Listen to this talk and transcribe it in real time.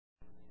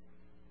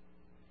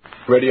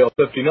Radio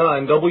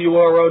 59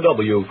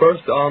 WROW,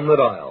 first on the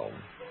dial.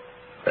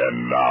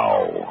 And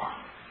now,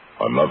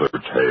 another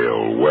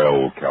tale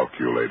well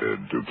calculated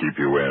to keep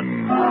you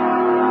in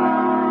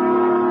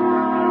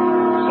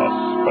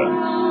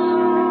suspense.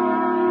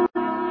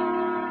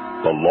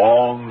 The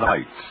Long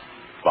Night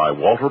by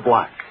Walter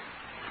Black.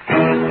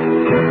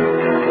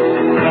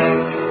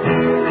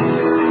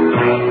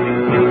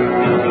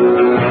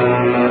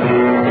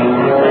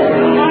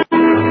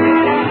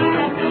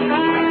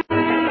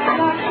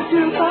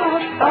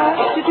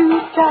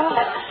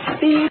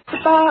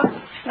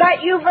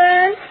 That you,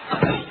 Vern?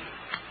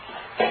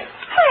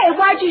 Hey,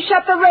 why'd you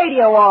shut the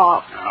radio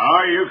off?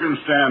 You can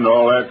stand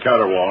all that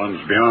caterwauling.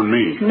 It's beyond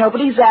me.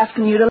 Nobody's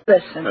asking you to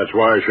listen. That's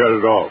why I shut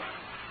it off.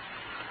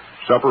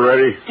 Supper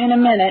ready? In a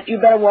minute. You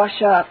better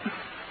wash up.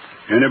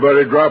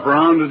 Anybody drop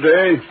around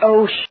today?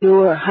 Oh,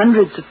 sure.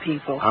 Hundreds of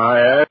people. I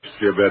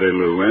asked you, Betty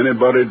Lou.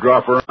 Anybody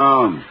drop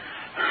around?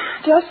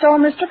 Just saw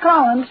Mr.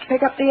 Collins to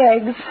pick up the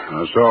eggs.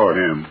 I saw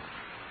him.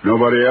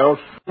 Nobody else?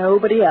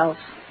 Nobody else.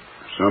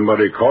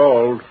 Somebody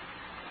called.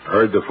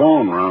 Heard the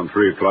phone around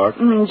 3 o'clock.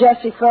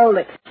 Jessie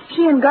Froelich.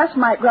 She and Gus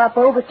might drop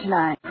over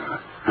tonight.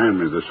 Hand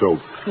me the soap.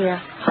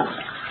 Here.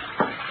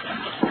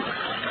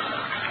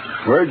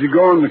 Where'd you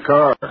go in the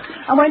car?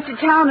 I went to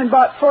town and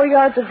bought 4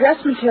 yards of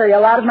dress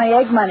material out of my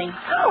egg money.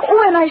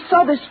 Oh, and I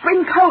saw the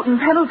spring coat in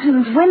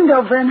Pendleton's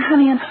window, Vern,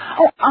 honey, and,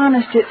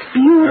 honest, it's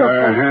beautiful.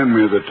 Hand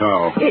me the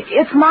towel.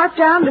 It's marked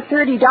down to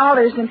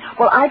 $30, and,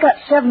 I got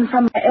 7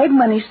 from my egg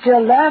money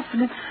still left.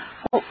 And,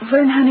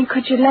 Vern, honey,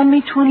 could you lend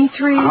me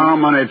 23? How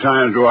many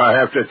times do I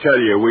have to tell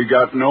you we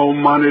got no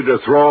money to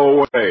throw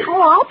away?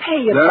 I'll pay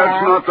you back.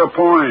 That's not the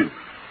point.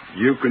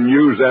 You can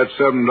use that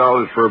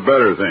 $7 for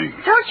better things.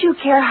 Don't you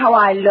care how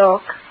I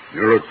look?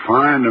 You look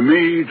fine to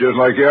me, just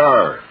like you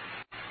are.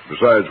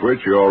 Besides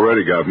which, you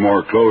already got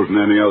more clothes than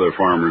any other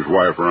farmer's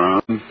wife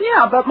around.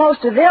 Yeah, but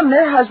most of them,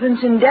 their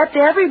husband's in debt to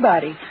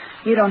everybody.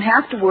 You don't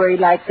have to worry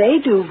like they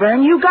do,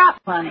 Vern. You got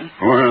money.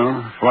 Well,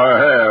 if I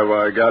have,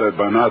 I got it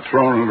by not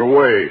throwing it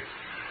away.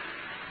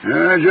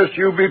 Yeah, just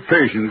you be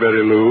patient,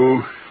 Betty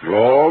Lou. It'll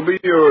all be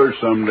yours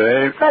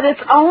someday. But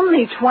it's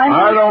only 20.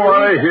 I don't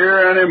want to hear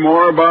any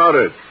more about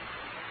it.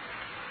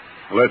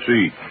 Let's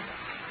eat.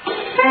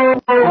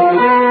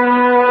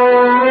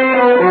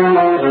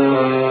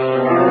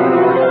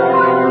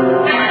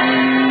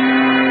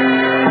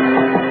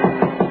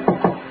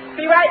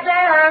 Be right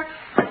there.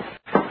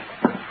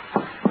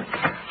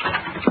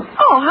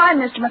 Oh, hi,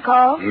 Mr.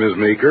 McCall. Ms.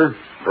 Meeker,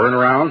 Vern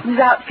around? He's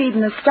out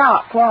feeding the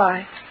stock.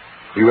 Why?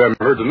 You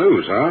haven't heard the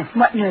news, huh?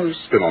 What news?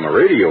 It's been on the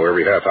radio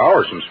every half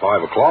hour since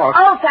 5 o'clock.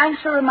 Oh,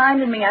 thanks for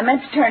reminding me. I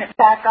meant to turn it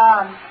back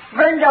on.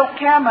 Vern don't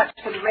care much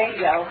for the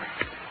radio.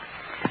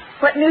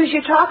 What news you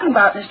talking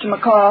about, Mr.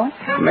 McCall?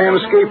 A man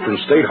escaped from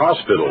State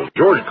Hospital,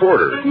 George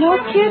Porter. No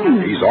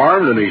kidding. He's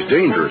armed and he's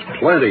dangerous,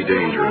 plenty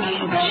dangerous.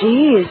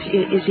 Gee,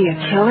 is he a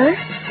killer?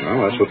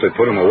 Well, that's what they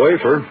put him away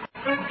for.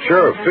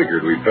 Sheriff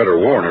figured we'd better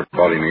warn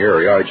everybody in the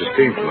area. I just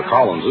came from the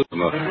Collinses,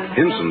 and the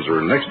Hinsons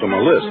are next on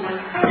my list.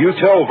 You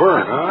tell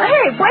Vern, huh?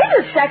 Hey, wait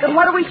a second.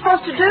 What are we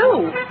supposed to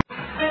do?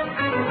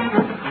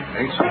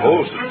 Ain't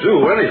supposed to do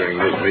anything,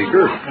 Miss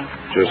Meeker.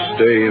 Just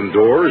stay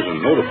indoors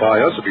and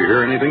notify us if you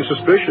hear anything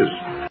suspicious.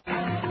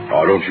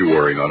 Oh, don't you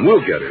worry none.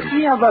 We'll get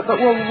him. Yeah, but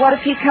what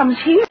if he comes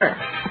here?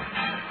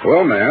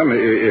 Well, ma'am,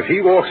 if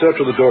he walks up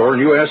to the door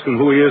and you ask him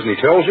who he is and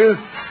he tells you,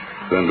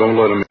 then don't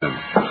let him in.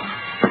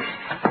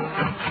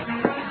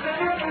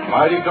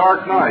 Mighty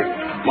dark night.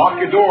 Lock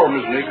your door,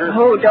 Miss Meeker.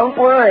 Oh, don't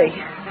worry.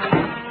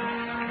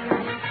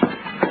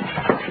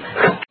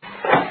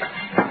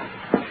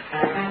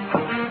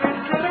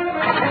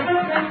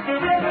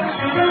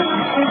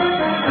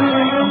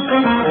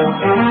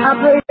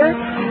 Operator,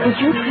 would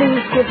you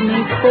please give me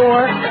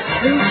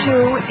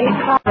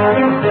 43285?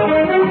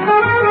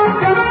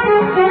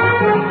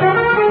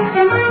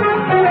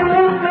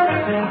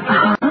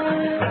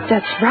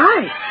 That's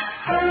right.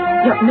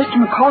 Look, Mr.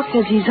 McCall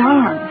says he's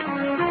armed.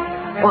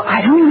 Well,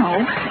 I don't know.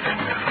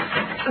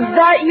 Is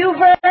that you,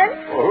 Vern?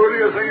 Well, who do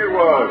you think it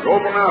was?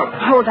 Open up.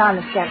 Hold on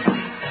a second.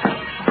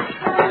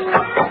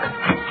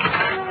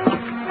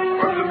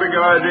 What's the big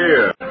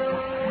idea?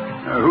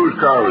 Whose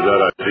car was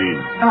that I seen?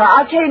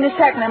 I'll tell you in a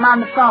second. I'm on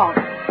the phone.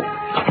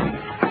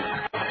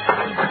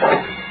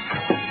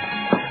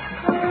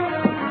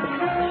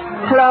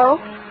 Hello?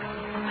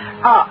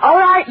 All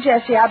right,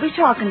 Jesse. I'll be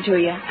talking to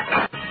you.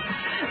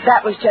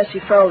 That was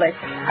Jessie Froelich.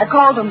 I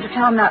called him to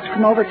tell him not to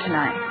come over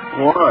tonight.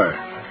 Why?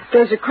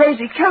 There's a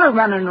crazy killer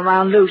running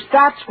around loose.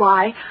 That's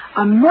why.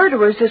 A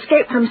murderer's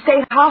escaped from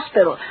State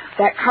Hospital.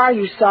 That car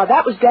you saw,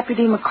 that was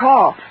Deputy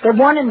McCall. They're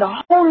warning the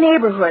whole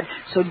neighborhood,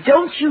 so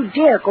don't you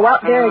dare go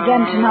out there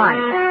again tonight.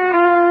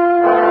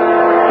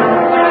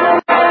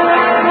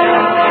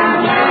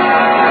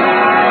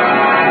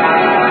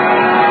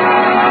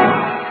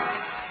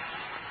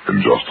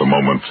 In just a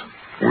moment,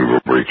 we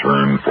will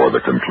return for the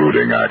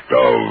concluding act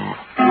of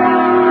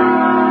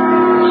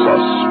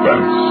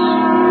Suspense.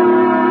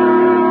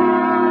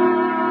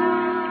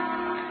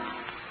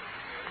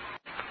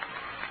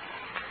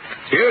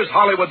 here's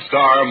Hollywood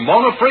star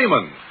Mona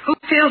Freeman. Who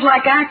feels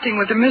like acting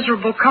with a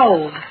miserable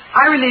cold?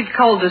 I relieve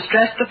cold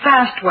distress the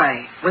fast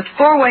way with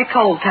 4-way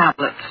cold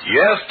tablets.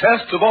 Yes,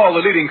 tests of all the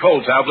leading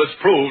cold tablets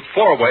proved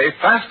 4-way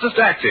fastest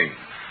acting.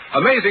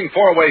 Amazing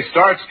 4-way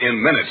starts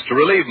in minutes to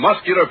relieve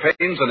muscular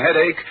pains and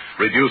headache,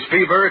 reduce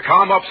fever,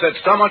 calm upset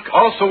stomach,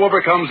 also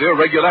overcomes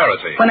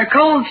irregularity. When a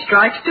cold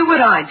strikes, do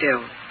what I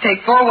do.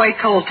 Take 4-way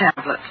cold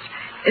tablets.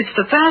 It's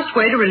the fast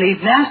way to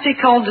relieve nasty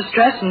cold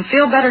distress and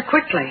feel better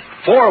quickly.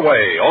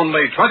 4-way,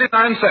 only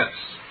 29 cents.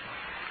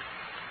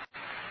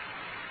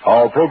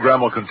 Our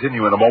program will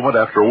continue in a moment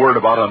after a word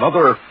about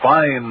another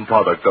fine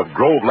product of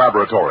Grove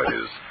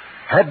Laboratories.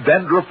 Had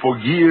dandruff for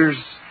years?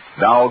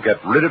 Now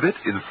get rid of it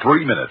in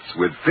 3 minutes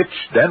with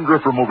Fitch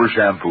Dandruff Remover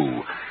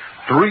Shampoo.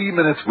 3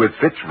 minutes with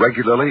Fitch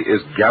regularly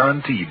is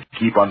guaranteed to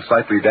keep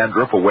unsightly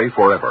dandruff away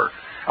forever.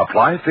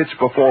 Apply Fitch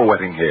before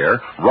wetting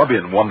hair, rub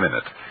in 1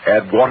 minute.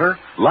 Add water,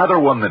 lather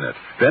 1 minute,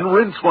 then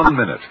rinse 1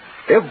 minute.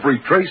 Every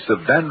trace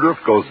of dandruff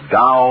goes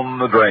down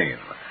the drain.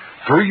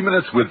 3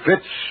 minutes with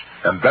Fitch,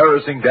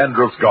 embarrassing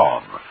dandruff's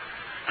gone.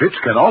 Fitch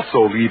can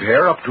also leave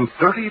hair up to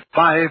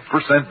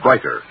 35%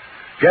 brighter.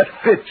 Get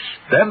Fitch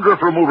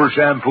Dandruff Remover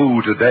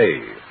Shampoo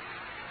today.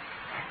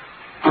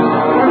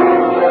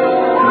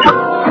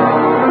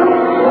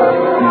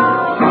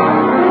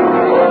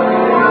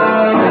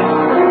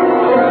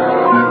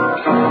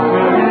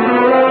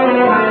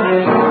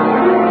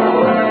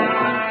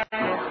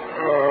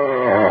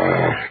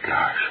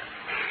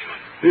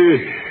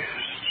 It's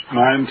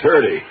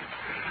 9:30.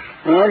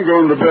 I'm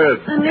going to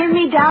bed. And leave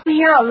me down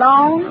here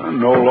alone?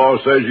 No law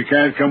says you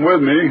can't come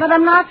with me. But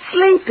I'm not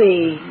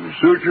sleepy.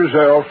 Suit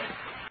yourself.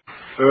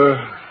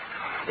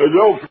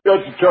 Don't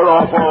forget to turn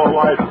off all the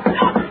lights.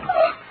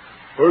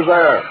 Who's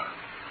there?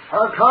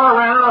 Our car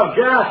ran out of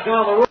gas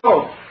down the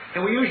road.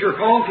 Can we use your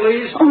phone,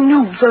 please? Oh,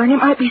 no, Vern. It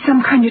might be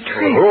some kind of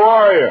trick. Who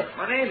are you?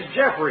 My name's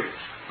Jeffries.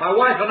 My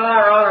wife and I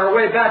are on our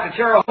way back to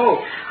Terre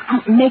Haute.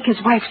 Make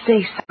his wife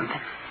say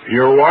something.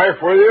 Your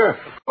wife with you?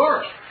 Of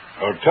course.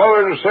 Tell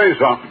her to say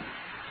something.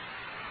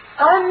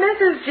 I'm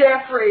Mrs.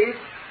 Jeffries.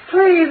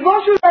 Please,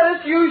 won't you let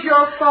us use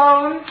your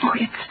phone? Oh,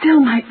 it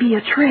still might be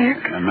a trick.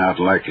 I'm not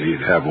likely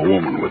he'd have a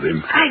woman with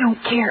him. I don't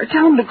care.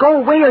 Tell him to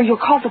go away or you'll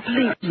call the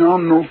police.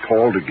 No,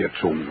 Paul, to get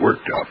so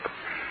worked up.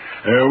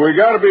 We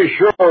got to be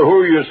sure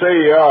who you say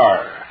you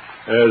are.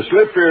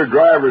 Slip your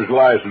driver's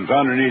license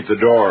underneath the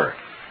door.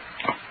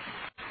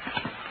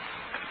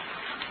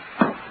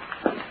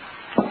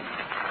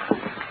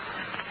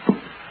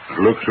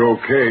 Looks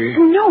okay.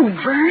 No,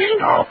 Vern.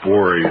 Stop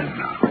worrying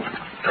now.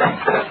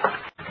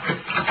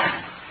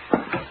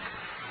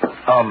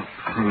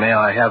 May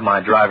I have my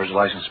driver's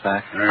license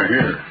back?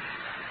 Here.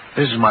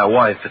 This is my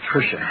wife,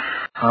 Patricia.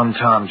 I'm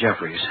Tom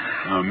Jeffries.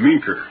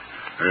 Meeker.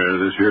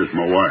 This here's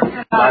my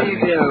wife. How do you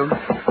do?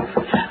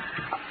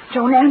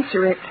 Don't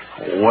answer it.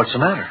 What's the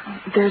matter?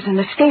 There's an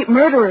escaped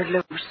murderer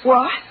loose.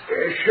 What?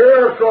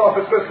 Sheriff's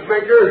office, Mrs.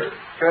 Meeker.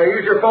 Can I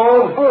use your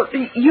phone? Well,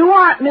 you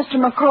aren't Mr.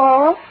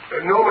 McCall.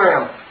 No,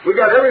 ma'am. We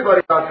got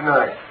everybody out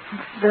tonight.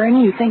 Vern,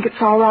 you think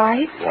it's all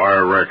right? Why, I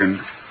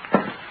reckon.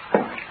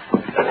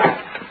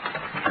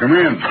 Come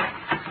in.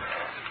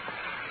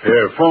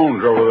 Yeah,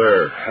 phone's over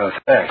there.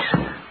 Thanks.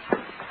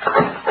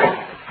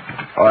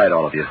 All right,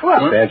 all of you.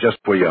 What? Stand just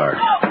where you are.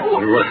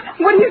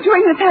 What are you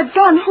doing with that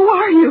gun? Who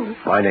are you?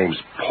 My name's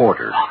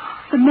Porter.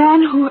 The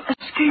man who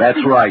escaped.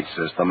 That's right,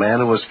 sis. The man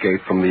who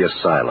escaped from the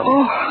asylum.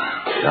 Oh.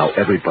 Now,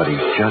 everybody,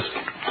 just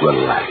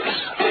relax.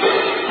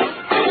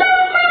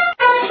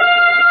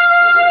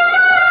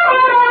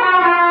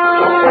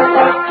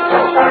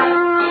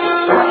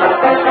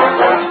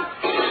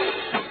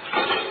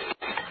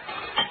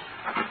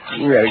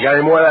 Yeah, you got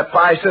any more of that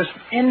pie, sis?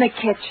 In the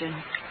kitchen.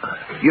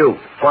 You,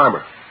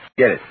 farmer,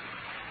 get it.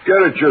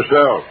 Get it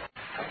yourself.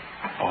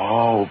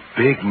 Oh,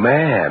 big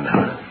man.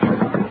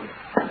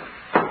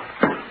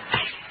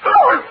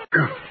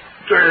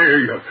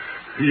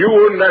 You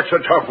wouldn't act so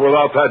tough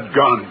without that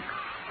gun.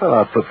 Oh,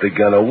 I'll put the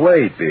gun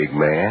away, big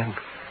man.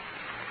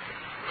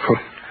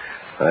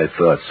 I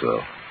thought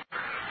so.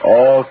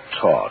 All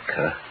talk,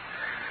 huh?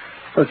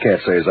 I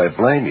can't say as I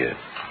blame you.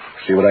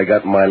 See what I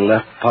got in my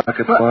left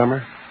pocket,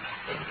 farmer?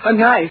 A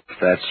knife.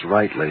 That's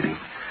right, lady.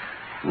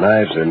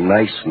 Knives are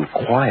nice and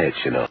quiet,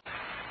 you know.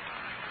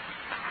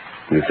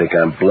 You think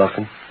I'm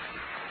bluffing?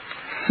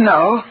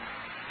 No.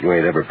 You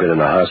ain't ever been in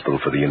a hospital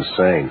for the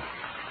insane.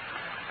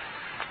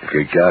 If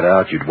you got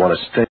out, you'd want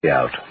to stay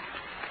out.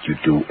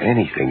 You'd do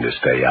anything to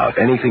stay out.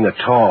 Anything at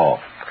all.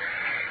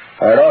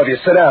 All right, all of you,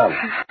 sit down.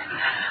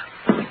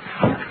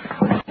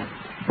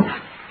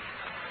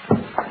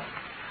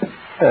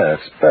 Yeah,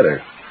 that's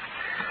better.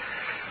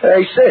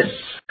 Hey, sis.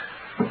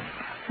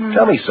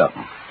 Tell me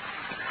something.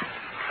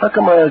 How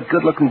come a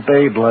good-looking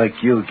babe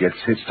like you gets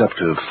hitched up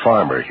to a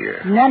farmer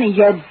here? None of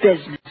your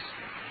business.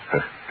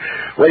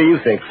 What do you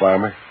think,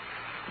 farmer?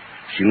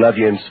 She love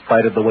you in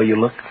spite of the way you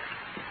look?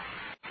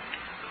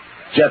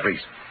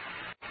 Jeffries,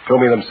 throw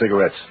me them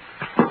cigarettes.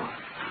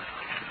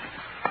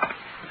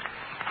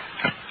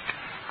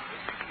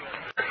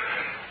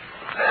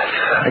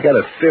 I got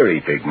a theory,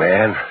 big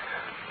man.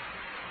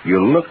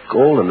 You look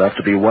old enough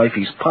to be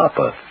wifey's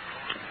papa.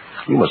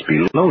 You must be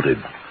loaded.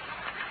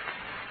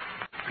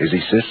 Is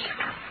he, sis?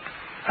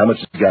 How much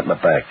has he got in the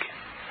bank?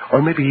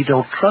 Or maybe he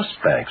don't trust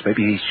banks.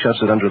 Maybe he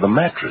shoves it under the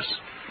mattress.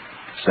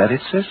 Is that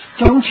it, sis?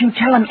 Don't you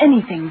tell him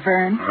anything,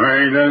 Vern. I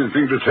ain't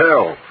anything to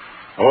tell.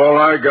 All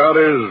I got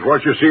is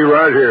what you see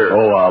right here.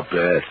 Oh, I'll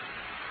bet.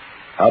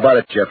 How about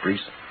it,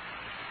 Jeffries?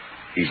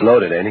 He's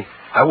loaded, ain't he?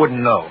 I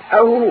wouldn't know.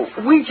 Oh,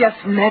 we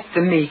just met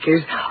the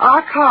Meekers.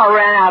 Our car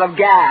ran out of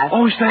gas.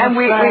 Oh, is that and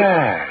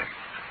bad?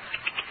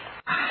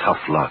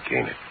 Tough luck,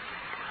 ain't it?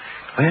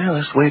 Well,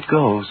 that's the way it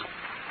goes.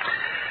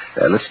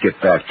 Let's get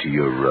back to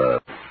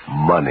your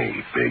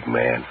money, big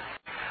man.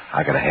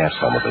 I gotta have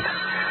some of it.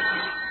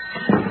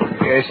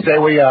 Okay, stay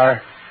where you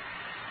are.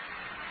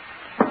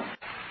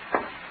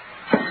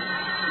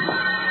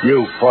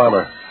 You,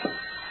 farmer,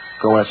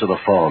 go answer the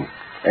phone.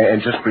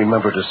 And just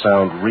remember to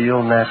sound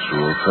real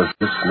natural, because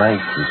this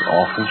knife is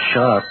awful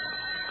sharp.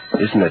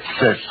 Isn't it,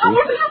 sis?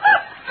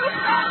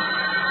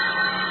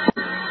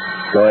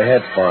 Go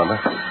ahead, farmer.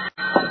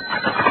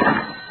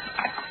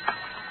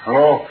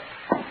 Hello?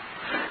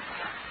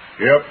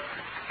 Yep.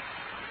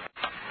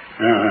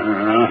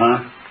 Uh-huh.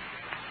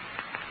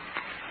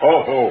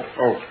 Oh,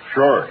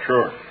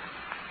 sure.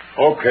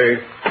 Okay.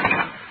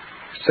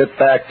 Sit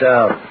back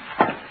down.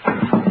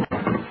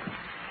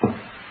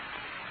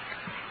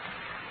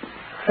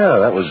 Yeah,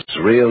 that was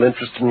a real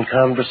interesting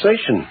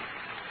conversation.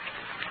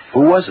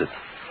 Who was it?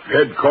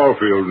 Ed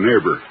Caulfield,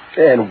 neighbor.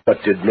 And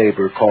what did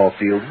neighbor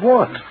Caulfield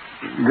want?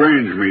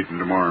 Grange meeting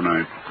tomorrow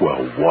night.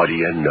 Well, what do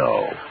you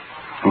know?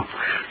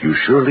 You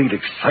sure lead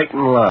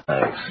exciting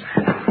lives.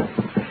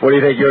 Where do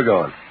you think you're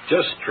going?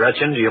 Just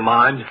stretching, do you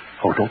mind?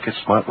 Oh, don't get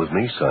smart with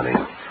me, sonny.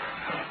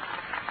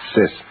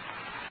 Sis,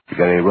 you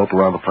got any rope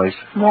around the place?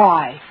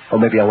 Why? Oh,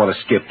 maybe I want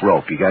to skip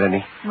rope. You got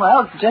any?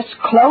 Well, just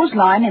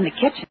clothesline in the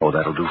kitchen. Oh,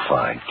 that'll do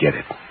fine. Get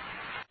it.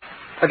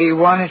 What do you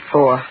want it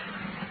for?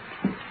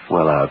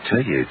 Well, I'll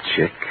tell you,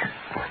 chick.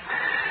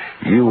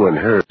 You and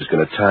her is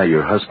going to tie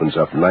your husbands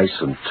up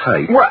nice and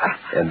tight. What?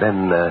 And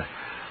then,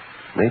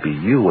 maybe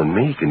you and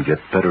me can get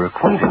better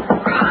acquainted.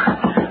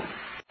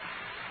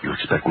 You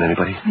expecting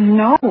anybody?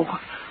 No.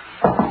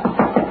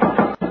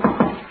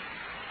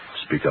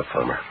 Speak up,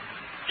 farmer.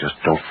 Just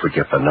don't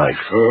forget the knife.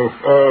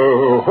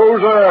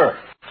 Who's there?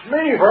 It's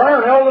me,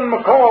 Vern, Eldon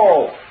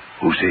McCall.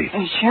 Who's he?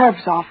 The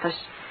sheriff's office.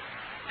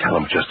 Tell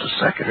him just a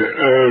second.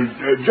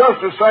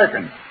 Just a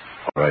second.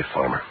 All right,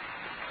 farmer.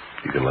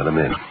 You can let him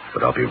in,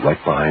 but I'll be right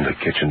behind the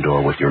kitchen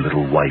door with your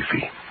little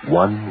wifey.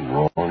 One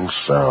wrong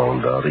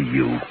sound out of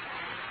you,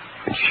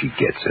 and she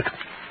gets it.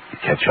 You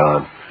catch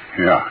on?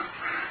 Yeah.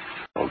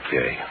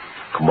 Okay.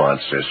 Come on,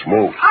 sis.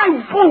 Move. I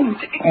won't.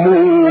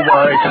 Move,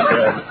 I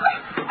said.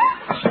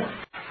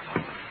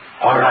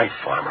 All right,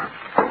 farmer.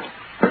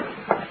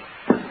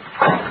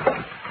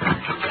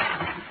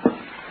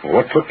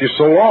 What took you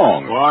so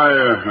long? Why,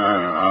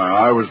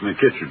 I was in the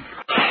kitchen.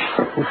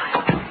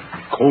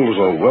 Cold as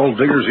a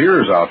well-digger's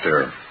ears out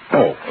there.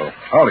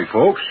 Howdy,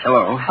 folks.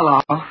 Hello.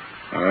 Hello.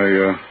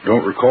 I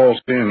don't recall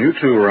seeing you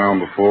two around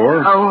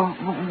before. Oh,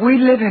 we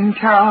live in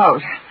Terre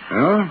Haute.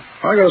 Yeah?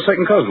 I got a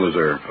second cousin lives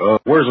there.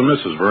 Where's the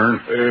missus, Vern?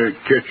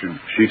 Kitchen.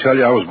 She tell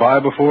you I was by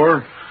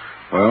before?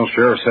 Well,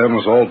 Sheriff's having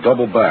us all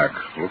double back.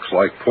 Looks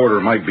like Porter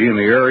might be in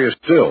the area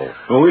still.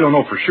 Well, we don't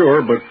know for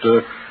sure, but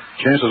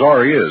chances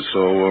are he is.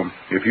 So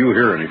if you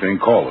hear anything,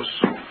 call us.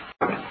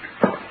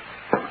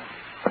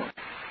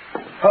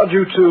 How'd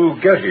you two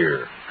get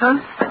here? Huh?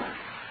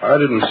 I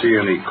didn't see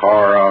any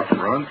car out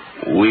front.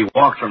 We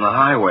walked from the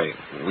highway.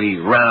 We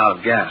ran out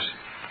of gas.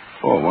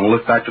 Oh, want to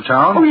lift back to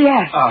town? Oh,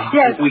 yes.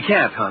 Yes. We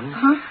can't, hon.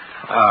 Huh?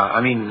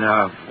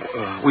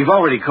 We've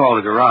already called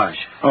a garage.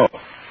 Oh,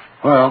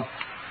 well,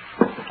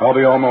 I'll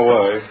be on my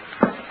way.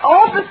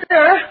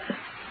 Officer!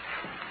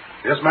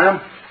 Yes, ma'am?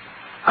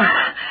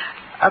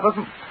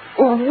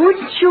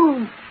 Wouldn't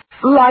you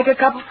like a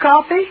cup of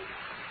coffee?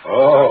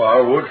 Oh,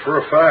 I would for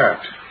a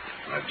fact.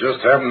 I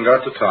just haven't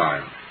got the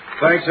time.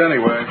 Thanks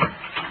anyway.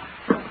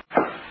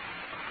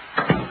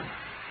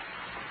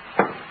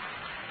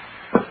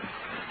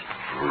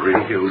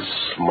 Real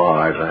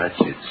smart, aren't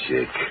you,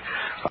 chick?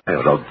 I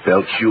ought to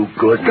belt you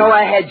good. Go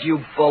ahead, you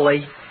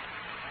bully.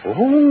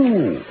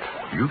 Oh,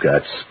 you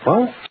got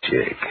spunk,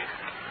 chick.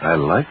 I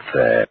like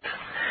that.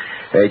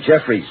 Hey,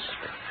 Jeffries,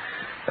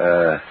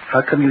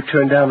 how come you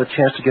turned down the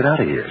chance to get out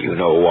of here? You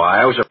know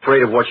why. I was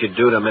afraid of what you'd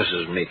do to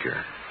Mrs.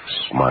 Meeker.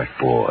 Smart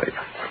boy.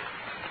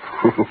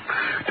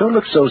 Don't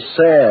look so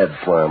sad,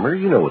 farmer.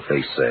 You know what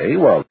they say.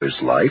 While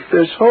there's life,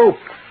 there's hope.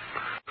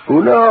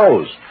 Who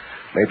knows?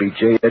 Maybe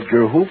J.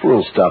 Edgar Hoover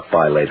will stop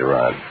by later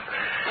on.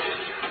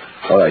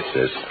 All right,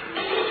 sis.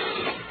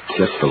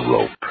 Get the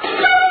rope.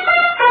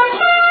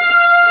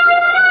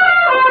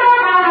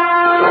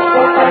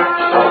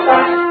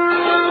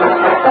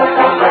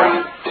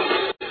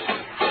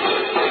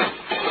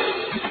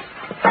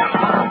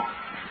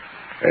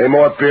 Any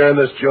more beer in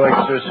this joint,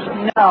 sis?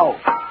 No.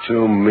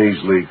 2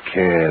 measly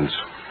cans.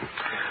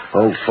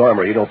 Old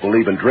farmer, you don't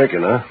believe in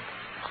drinking, huh?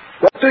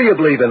 What do you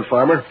believe in,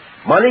 farmer?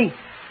 Money?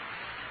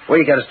 Where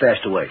you got it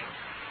stashed away?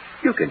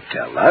 You can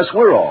tell us.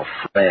 We're all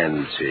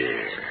friends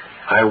here.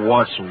 I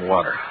want some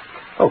water.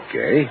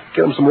 Okay.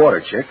 Give him some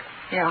water, chick.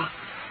 Yeah.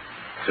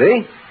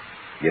 See?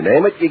 You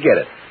name it, you get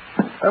it.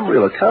 I'm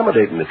real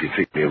accommodating if you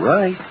treat me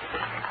right.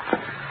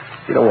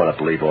 You don't want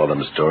to believe all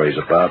them stories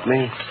about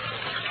me.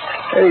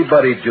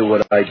 Anybody'd do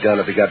what I done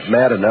if he got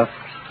mad enough.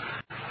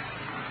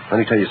 Let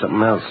me tell you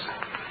something else.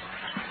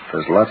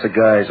 There's lots of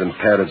guys in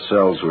padded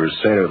cells who are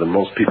saner than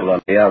most people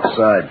on the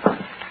outside.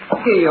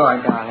 Here you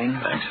are, darling.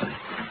 Thanks, honey.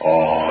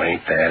 Oh,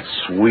 ain't that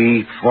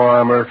sweet,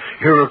 Farmer?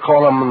 Hear her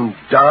call him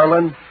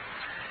darling?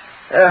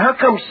 How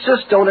come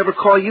Sis don't ever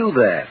call you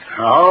that?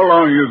 How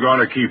long are you going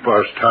to keep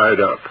us tied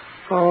up?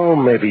 Oh,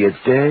 maybe a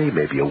day,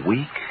 maybe a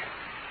week,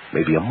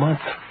 maybe a month.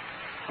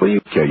 What do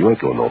you care? You ain't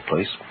going no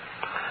place.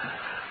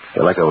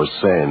 Yeah, like I was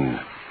saying,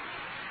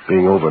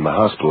 being over in the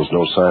hospital is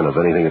no sign of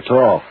anything at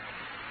all.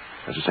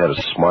 I just had a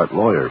smart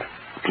lawyer,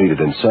 pleaded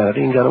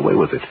insanity, and got away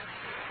with it.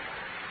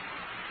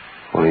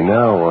 Only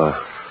now,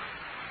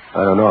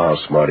 I don't know how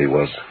smart he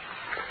was.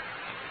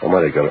 I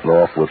might have gotten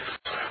off with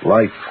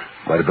life.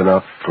 Might have been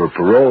out for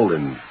parole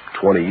in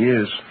 20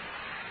 years.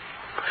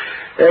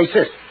 Hey,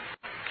 sis,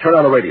 turn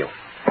on the radio.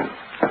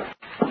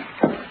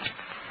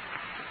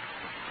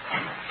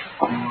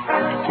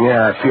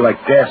 Yeah, I feel like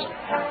dancing.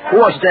 Who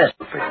wants to dance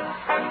with me?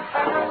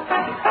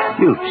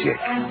 You, chick.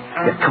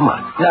 Yeah, come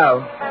on.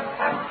 No.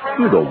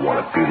 You don't want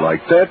to be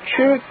like that,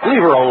 chick.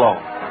 Leave her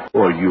alone.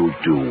 Or you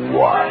do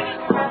what?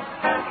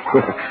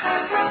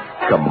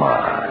 Come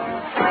on,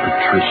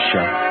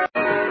 Patricia.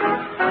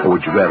 Or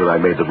would you rather I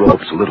made the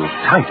ropes a little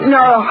tighter?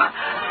 No.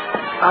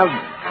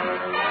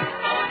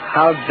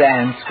 I'll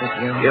dance with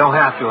you. You don't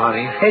have to,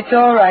 honey. It's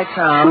all right,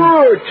 Tom.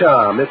 Sure,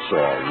 Tom. It's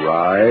all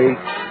right.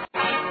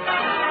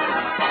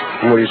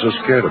 What are you so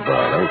scared about?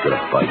 I ain't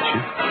gonna bite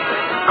you.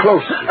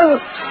 Closer.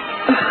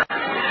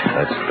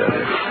 That's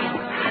better.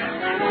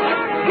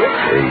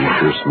 Hey, you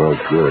sure smell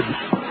good.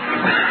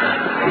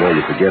 You know,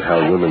 you forget how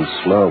women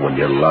smell when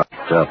you're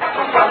locked up.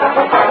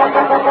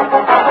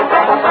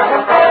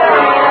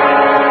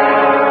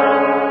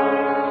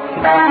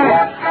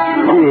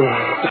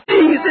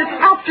 Please, it's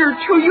after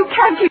 2. You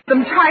can't keep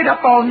them tied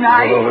up all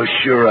night. Oh,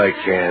 sure I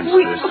can,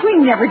 sis. We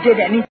never did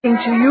anything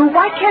to you.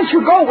 Why can't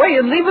you go away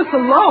and leave us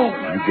alone?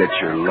 You get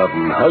your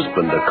loving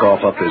husband to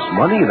cough up his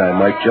money, and I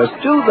might just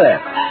do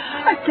that.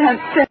 I can't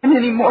stand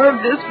any more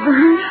of this,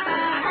 Vern.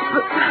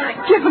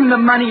 Give him the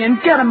money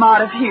and get him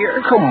out of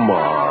here. Come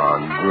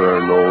on,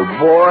 Vern, old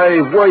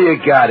boy. Where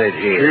you got it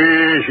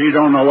here? She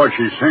don't know what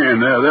she's saying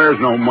there. There's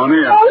no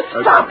money.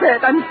 Oh, stop it.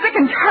 I'm sick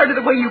and tired of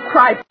the way you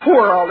cry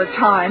poor all the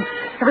time.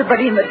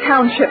 Everybody in the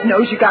township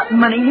knows you got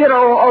money hid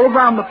all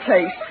around the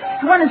place.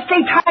 You want to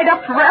stay tied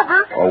up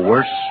forever? Or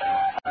worse,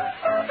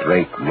 there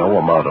ain't no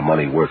amount of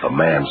money worth a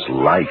man's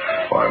life,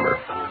 Farmer.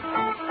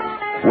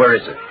 Where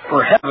is it?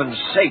 For heaven's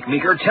sake,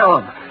 Meeker, tell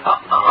him.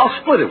 I'll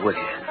split it with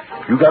you.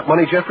 You got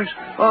money, Jeffries?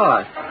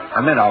 Oh,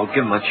 I meant I'll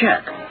give him a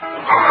check.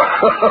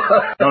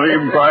 Now,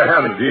 even if I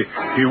had it,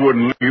 he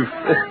wouldn't leave.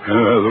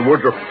 The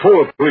woods are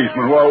full of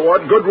policemen. Well,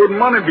 what good would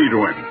money be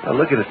to him? Now,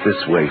 look at it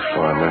this way,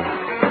 Farmer.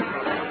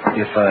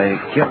 If I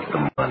get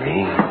the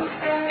money,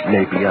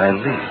 maybe I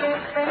leave.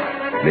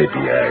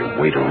 Maybe I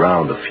wait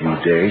around a few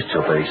days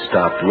till they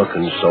stop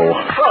looking so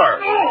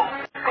hard.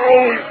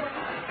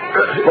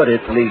 But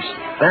at least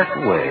that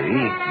way,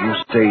 you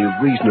stay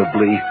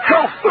reasonably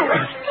healthy.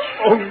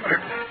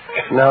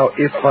 Now,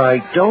 if I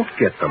don't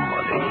get the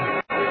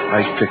money,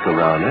 I stick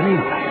around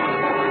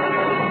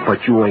anyway.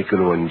 But you ain't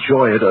going to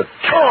enjoy it at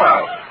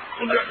all.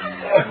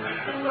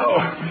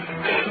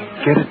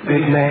 Get it,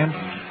 big man?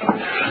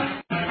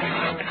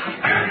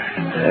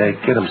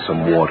 Get him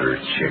some water,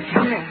 chick.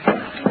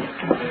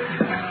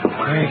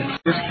 I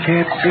just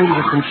can't seem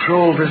to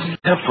control this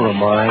temper of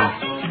mine.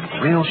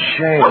 Real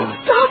shame. Oh,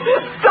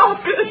 stop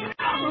it.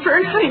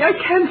 Vern, honey, I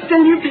can't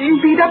stand you being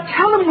beat up.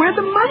 Tell him where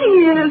the money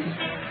is.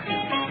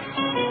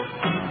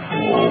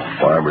 Oh,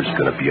 Farmer's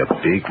going to be a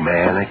big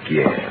man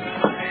again.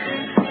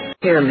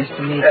 Here,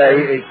 Mr. Meeker.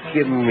 Hey,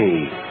 give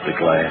me the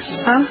glass.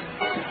 Huh?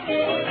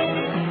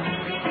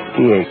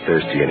 He ain't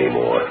thirsty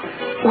anymore.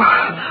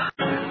 Wow.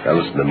 Now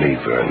listen to me,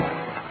 Vern.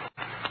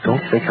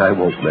 Don't think I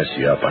won't mess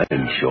you up. I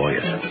enjoy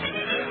it.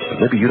 But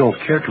maybe you don't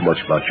care too much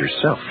about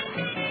yourself.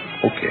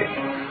 Okay.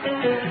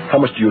 How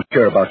much do you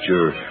care about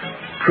your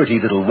pretty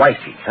little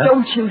wifey, huh?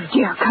 Don't you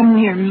dare come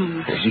near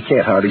me. She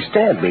can't hardly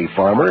stand me,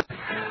 Farmer.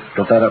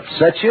 Don't that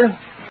upset you?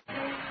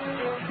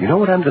 You know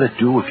what I'm going to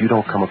do if you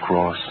don't come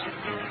across?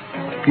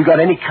 You got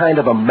any kind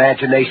of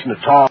imagination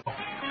at all?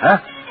 Huh?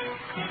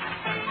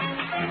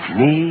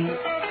 Me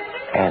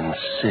and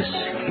Sis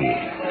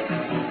here.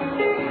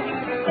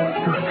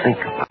 You think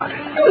about it.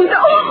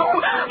 No!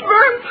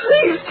 Vern,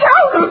 please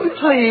tell him.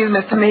 Please,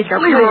 Mr. Meeker,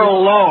 Leave her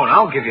alone.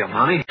 I'll give you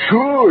money.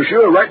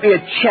 Sure. Write me a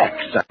check,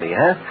 Sonny,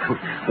 huh?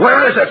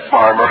 Where is it,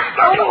 Farmer?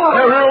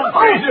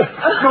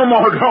 No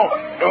more, don't.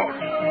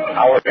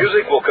 Our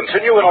music will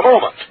continue in a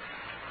moment.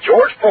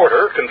 George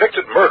Porter,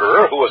 convicted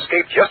murderer who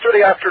escaped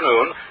yesterday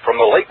afternoon from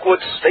the Lakewood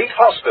State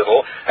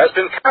Hospital, has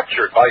been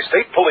captured by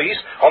state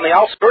police on the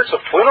outskirts of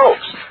Twin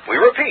Oaks.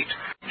 We repeat,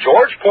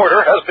 George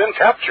Porter has been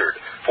captured.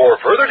 For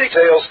further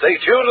details, stay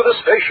tuned to the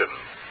station.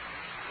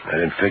 I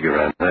didn't figure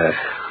on that.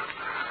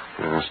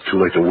 Well, it's too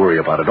late to worry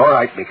about it. All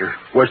right, Meeker.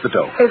 Where's the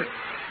dough? If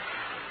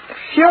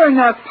you're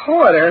not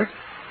Porter,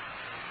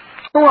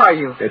 who are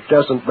you? It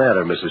doesn't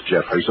matter, Mrs.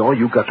 Jeffries. All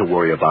you got to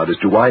worry about is,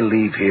 do I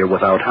leave here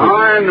without her?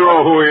 I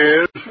know who he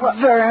is. What,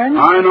 Vern?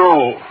 I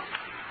know.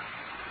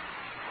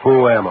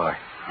 Who am I?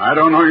 I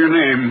don't know your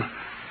name,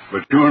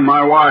 but you and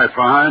my wife,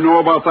 I know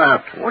about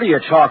that. What are you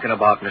talking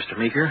about, Mr.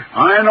 Meeker?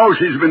 I know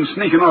she's been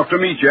sneaking off to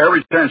meet you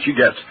every chance she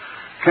gets.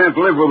 Can't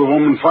live with a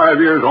woman 5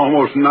 years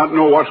almost and not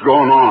know what's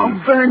going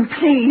on. Oh, Vern,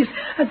 please.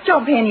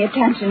 Don't pay any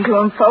attention to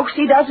him, folks.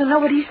 He doesn't know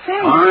what he's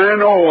saying. I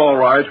know, all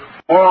right.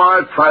 Oh,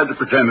 I tried to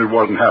pretend it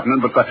wasn't happening,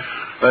 but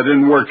that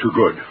didn't work too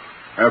good.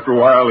 After a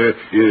while, it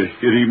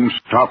even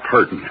stopped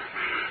hurting.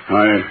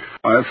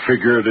 I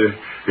figured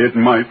it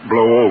might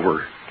blow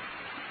over.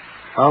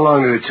 How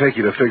long did it take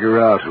you to figure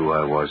out who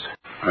I was?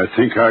 I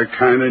think I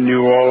kind of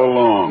knew all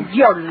along.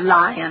 You're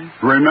lying.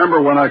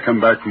 Remember when I come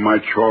back from my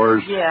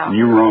chores? Yeah. And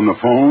you were on the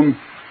phone?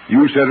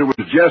 You said it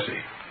was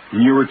Jesse,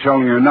 and you were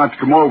telling her not to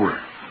come over.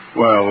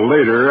 Well,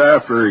 later,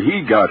 after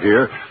he got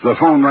here, the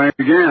phone rang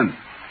again.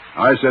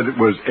 I said it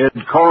was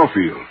Ed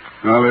Caulfield.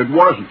 Well, it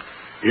wasn't.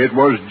 It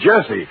was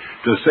Jessie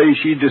to say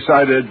she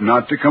decided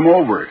not to come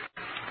over.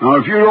 Now,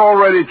 if you'd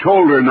already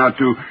told her not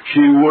to,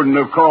 she wouldn't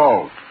have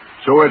called.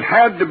 So it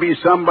had to be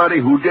somebody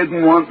who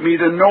didn't want me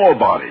to know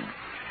about him.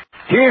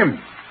 Him.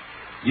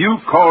 You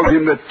called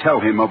him to tell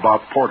him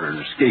about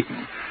Porter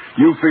escaping.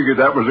 You figured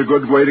that was a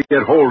good way to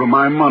get hold of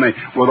my money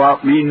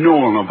without me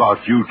knowing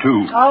about you,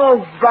 too.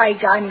 Oh,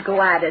 right. I'm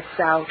glad it's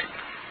out.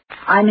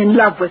 I'm in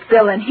love with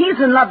Bill, and he's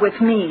in love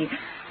with me.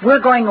 We're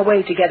going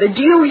away together.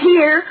 Do you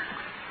hear?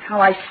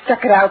 How I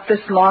stuck it out this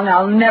long,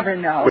 I'll never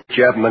know. Quit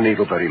jabbing the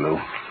needle, Betty Lou.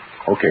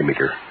 Okay,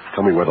 Meeker.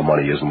 Tell me where the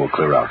money is and we'll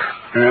clear out.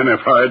 And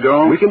if I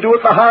don't? We can do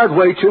it the hard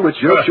way, too. It's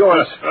your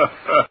choice.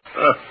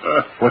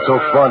 What's so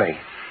funny?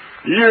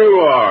 You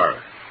are.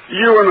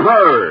 You and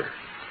her.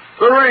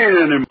 There ain't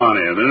any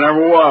money, and there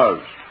never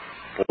was.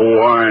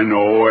 Oh, I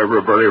know.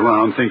 Everybody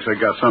around thinks I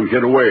got some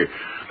hid away.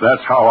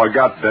 That's how I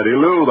got Betty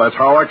Lou. That's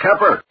how I kept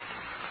her.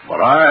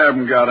 But I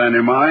haven't got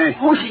any money.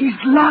 Oh, she's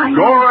lying.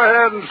 Go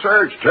ahead and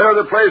search. Tear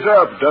the place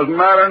up. Doesn't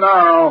matter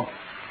now.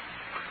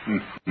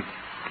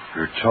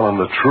 You're telling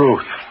the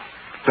truth.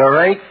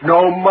 There ain't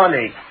no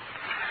money.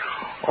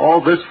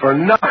 All this for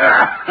nothing.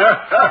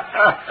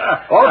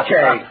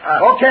 Okay,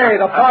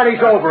 the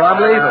party's over.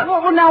 I'm leaving.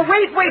 Well, now,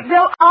 wait,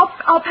 Bill.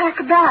 I'll pack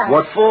a bag.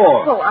 What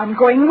for? Oh, I'm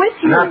going with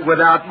you. Not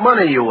without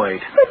money, you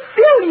ain't. But,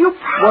 Bill, you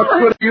promised.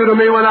 What's good of you to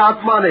me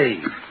without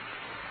money?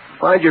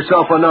 Find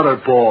yourself another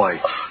boy.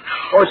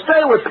 Or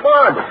stay with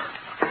fun.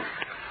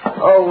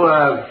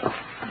 Oh,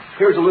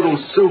 here's a little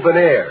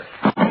souvenir.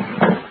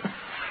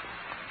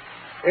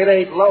 It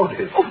ain't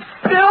loaded. Oh,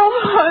 Bill,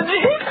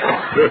 honey.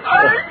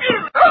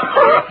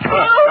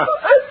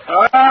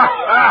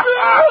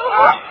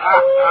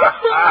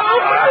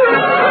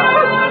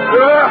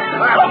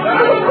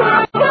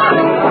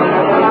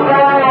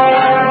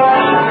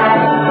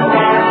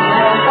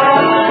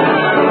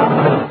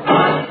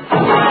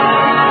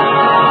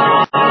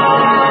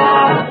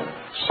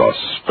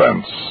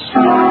 Suspense.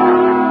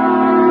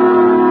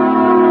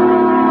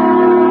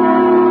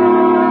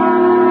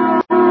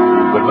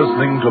 You've been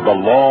listening to The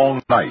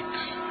Long Night,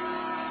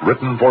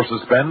 written for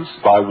Suspense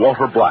by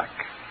Walter Black.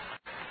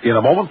 In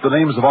a moment, the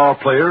names of our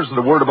players and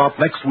a word about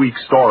next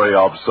week's story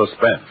of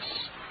Suspense.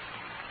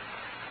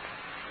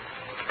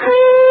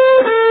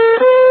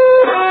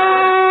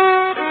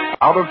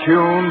 Out of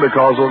tune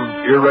because of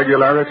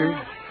irregularity?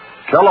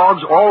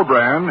 Kellogg's All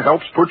Bran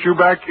helps put you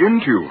back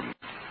in tune.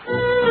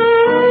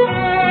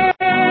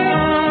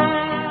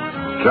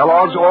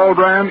 Kellogg's All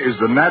Bran is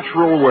the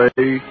natural way,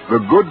 the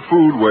good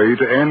food way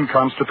to end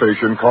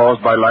constipation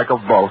caused by lack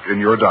of bulk in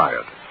your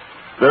diet.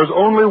 There's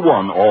only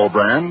one All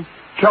Bran,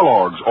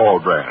 Kellogg's All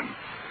Bran.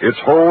 Its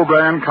whole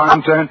bran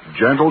content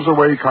gentles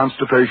away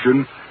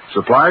constipation,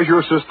 supplies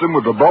your system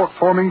with the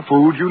bulk-forming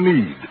food you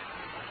need.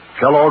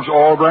 Kellogg's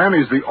All Bran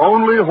is the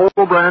only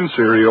whole bran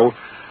cereal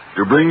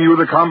to bring you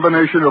the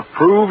combination of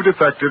proved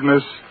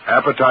effectiveness,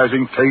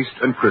 appetizing taste,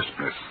 and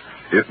crispness.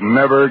 It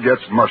never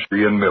gets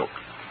mushy in milk.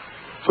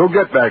 So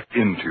get back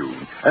in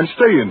tune and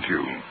stay in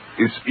tune.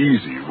 It's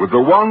easy with the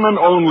one and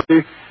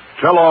only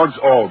Kellogg's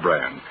All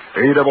Bran,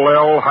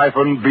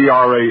 ALL-BRAN.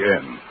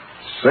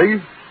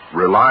 Safe,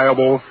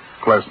 reliable,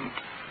 pleasant.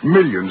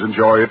 Millions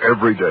enjoy it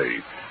every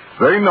day.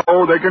 They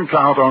know they can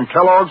count on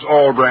Kellogg's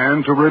All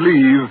Bran to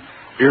relieve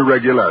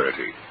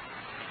irregularity.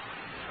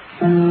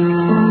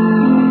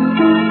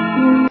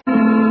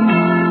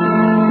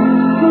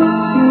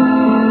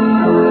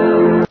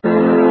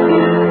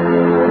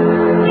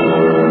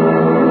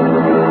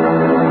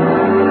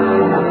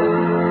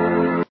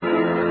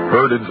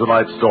 Heard in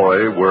tonight's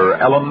story were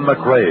Ellen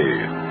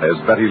McRae as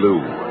Betty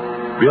Lou,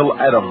 Bill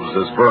Adams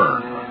as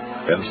Vern,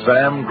 and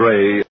Sam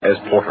Gray as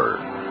Porter.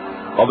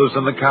 Others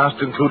in the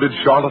cast included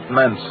Charlotte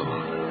Manson,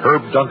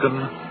 Herb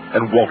Duncan,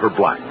 and Walter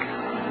Black.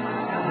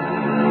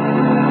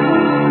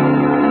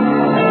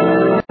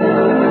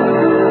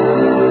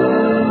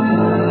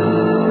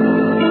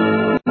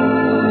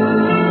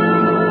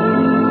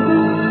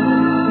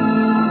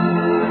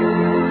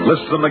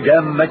 Listen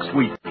again next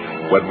week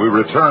when we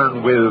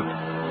return with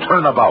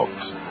Turnabout,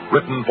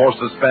 written for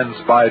suspense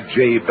by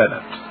J.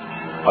 Bennett.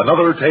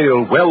 Another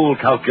tale well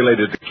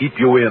calculated to keep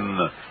you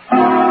in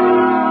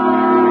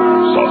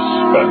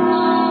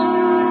suspense.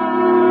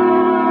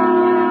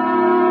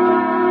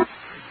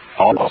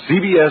 On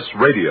CBS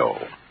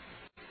Radio.